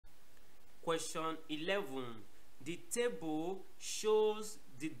Question 11. The table shows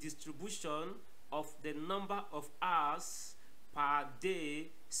the distribution of the number of hours per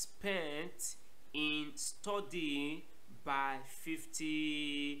day spent in studying by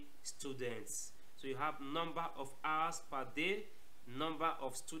 50 students. So you have number of hours per day, number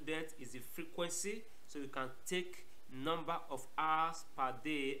of students is the frequency, so you can take number of hours per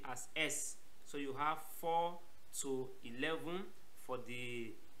day as S. So you have 4 to 11 for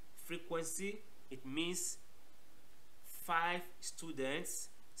the frequency. It means 5 students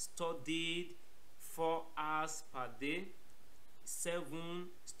studied 4 hours per day, 7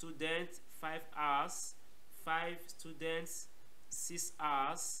 students 5 hours, 5 students 6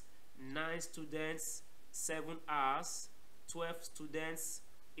 hours, 9 students 7 hours, 12 students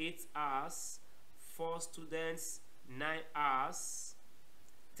 8 hours, 4 students 9 hours,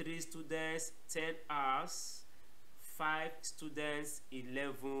 3 students 10 hours, 5 students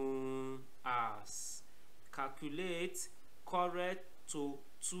 11 hours. Calculate correct to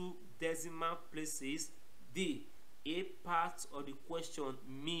 2 decimal places. D. A part of the question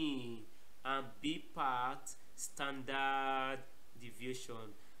mean and B part standard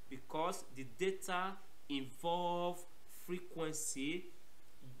deviation. Because the data involve frequency,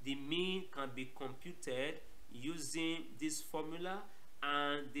 the mean can be computed using this formula,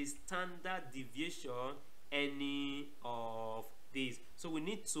 and the standard deviation any of these. So we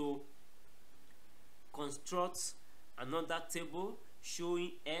need to construct another table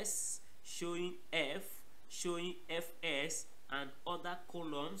showing S, showing F, showing Fs, and other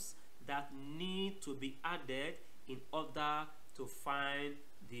columns that need to be added in order to find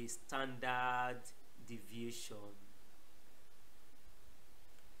the standard deviation.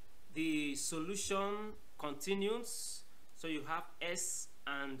 The solution continues. So you have S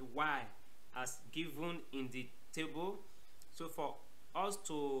and Y as given in the table. So for us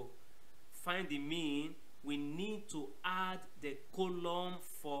to find the mean, we need to add the column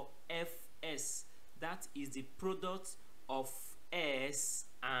for Fs. That is the product of S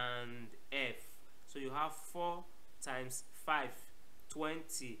and F. So you have 4 times 5,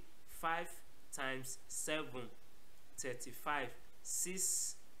 20, 5 times 7, 35,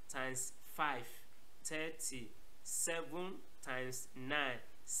 6 times 5, 30, 7 times 9,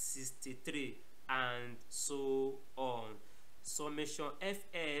 63, and so on. Summation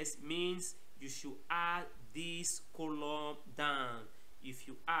Fs means you should add this column down. If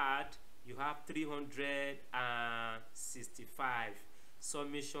you add, you have 365.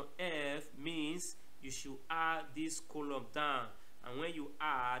 Summation F means you should add this column down, and when you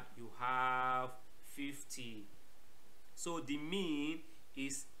add, you have 50. So the mean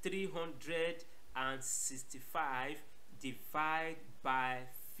is 365 divided by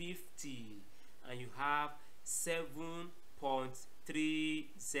 50, and you have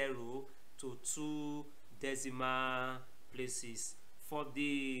 7.30 to 2 decimal places. For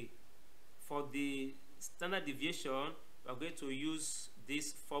the standard deviation, we are going to use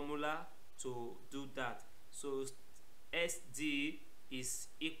this formula to do that. So SD is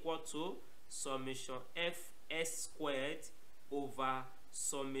equal to summation Fs squared over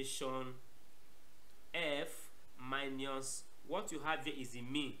summation F minus what you have here is the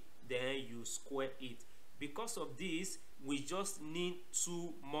mean, then you square it. Because of this, we just need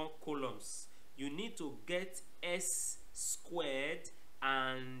 2 more columns. You need to get S squared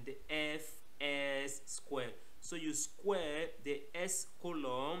and Fs squared. So you square the S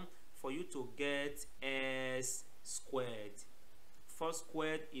column for you to get S squared. 4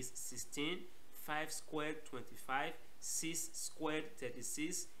 squared is 16, 5 squared 25, 6 squared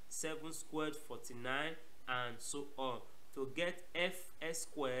 36, 7 squared 49, and so on. To get Fs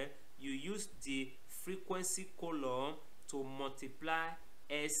squared, you use the frequency column to multiply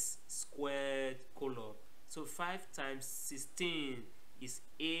S squared column. So 5 times 16 is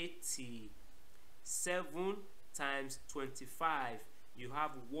 80. 7 times 25, you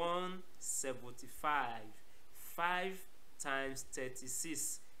have 175. 5 times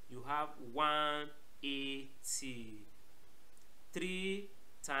 36, you have 180. 3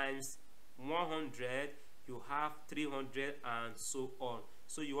 times 100, you have 300, and so on.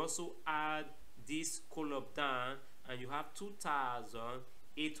 So you also add this column down, and you have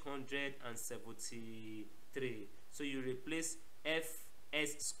 2,873. So you replace Fs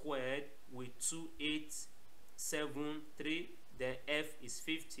squared with 2873, then F is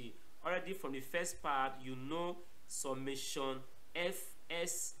 50. Already from the first part, you know summation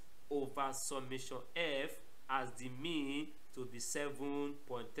Fs over summation F as the mean to be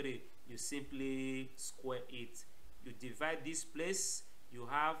 7.3. You simply square it. You divide this place, you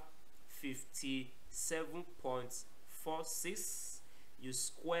have 57.46. you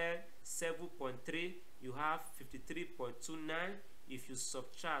square 7.3, you have 53.29. If you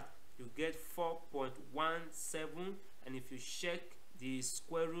subtract, you get 4.17, and if you check the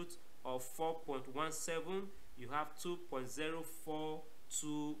square root of 4.17, you have 2.0421.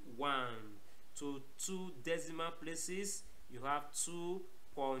 To 2 decimal places, you have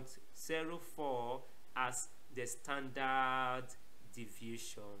 2.04 as the standard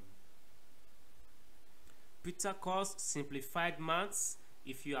deviation. Peter calls simplified maths.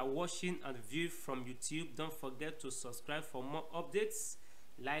 If you are watching and view from YouTube, don't forget to subscribe for more updates,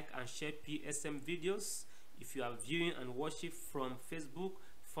 like and share PSM videos. If you are viewing and watching from Facebook,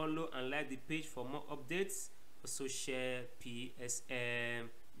 follow and like the page for more updates. Also share PSM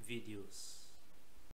videos.